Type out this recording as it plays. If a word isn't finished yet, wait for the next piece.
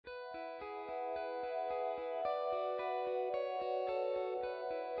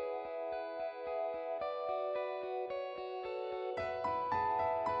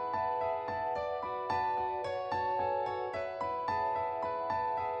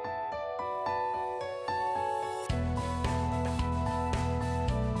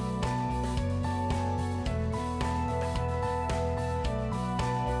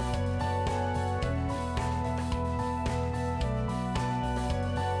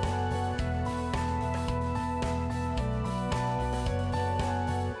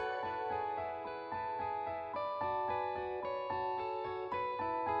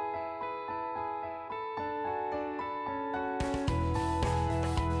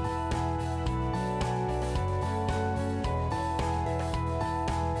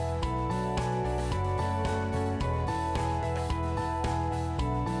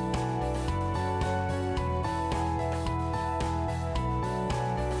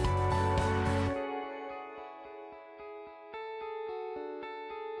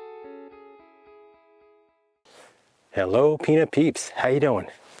Hello, Peanut Peeps. How you doing?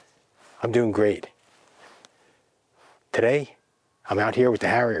 I'm doing great. Today, I'm out here with the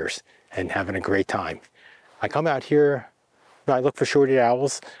Harriers and having a great time. I come out here, I look for short-eared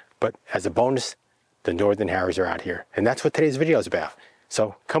owls, but as a bonus, the Northern Harriers are out here. And that's what today's video is about.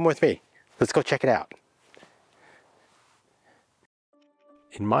 So come with me. Let's go check it out.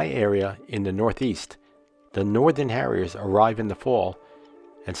 In my area in the Northeast, the Northern Harriers arrive in the fall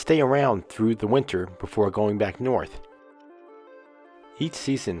and stay around through the winter before going back north. Each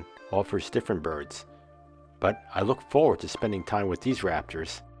season offers different birds, but I look forward to spending time with these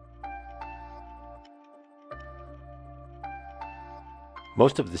raptors.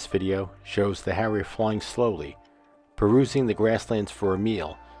 Most of this video shows the Harrier flying slowly, perusing the grasslands for a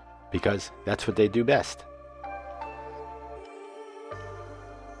meal, because that's what they do best.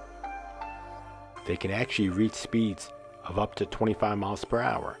 They can actually reach speeds of up to 25 miles per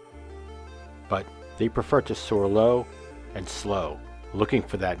hour, but they prefer to soar low and slow, looking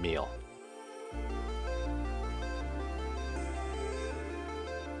for that meal.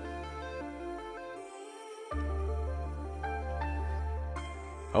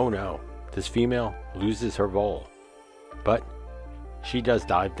 Oh no, this female loses her vole, but she does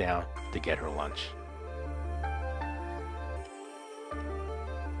dive down to get her lunch.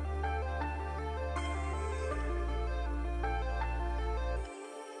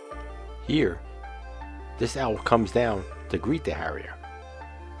 Here, this owl comes down to greet the Harrier,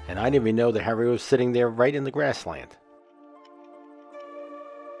 and I didn't even know the Harrier was sitting there right in the grassland.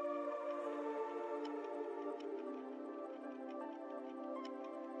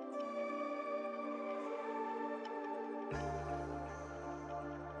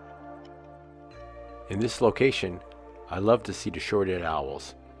 In this location, I love to see the short-eared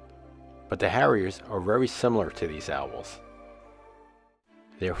owls, but the Harriers are very similar to these owls.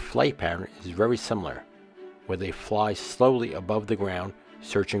 Their flight pattern is very similar, where they fly slowly above the ground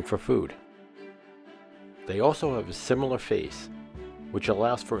searching for food. They also have a similar face, which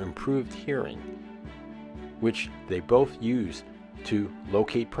allows for improved hearing, which they both use to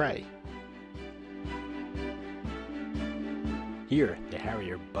locate prey. Here, the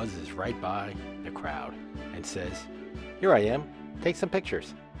Harrier buzzes right by the crowd and says, "Here I am, take some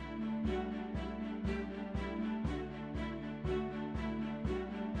pictures."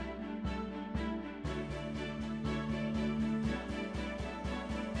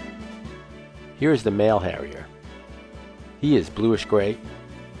 Here is the male Harrier. He is bluish gray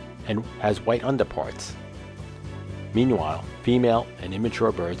and has white underparts. Meanwhile, female and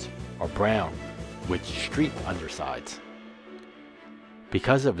immature birds are brown with streaked undersides.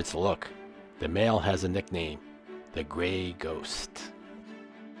 Because of its look, the male has a nickname, the Gray Ghost.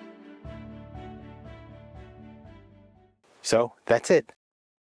 So that's it.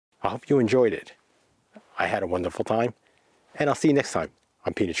 I hope you enjoyed it. I had a wonderful time, and I'll see you next time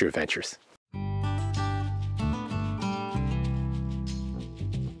on Peanut Tree Adventures.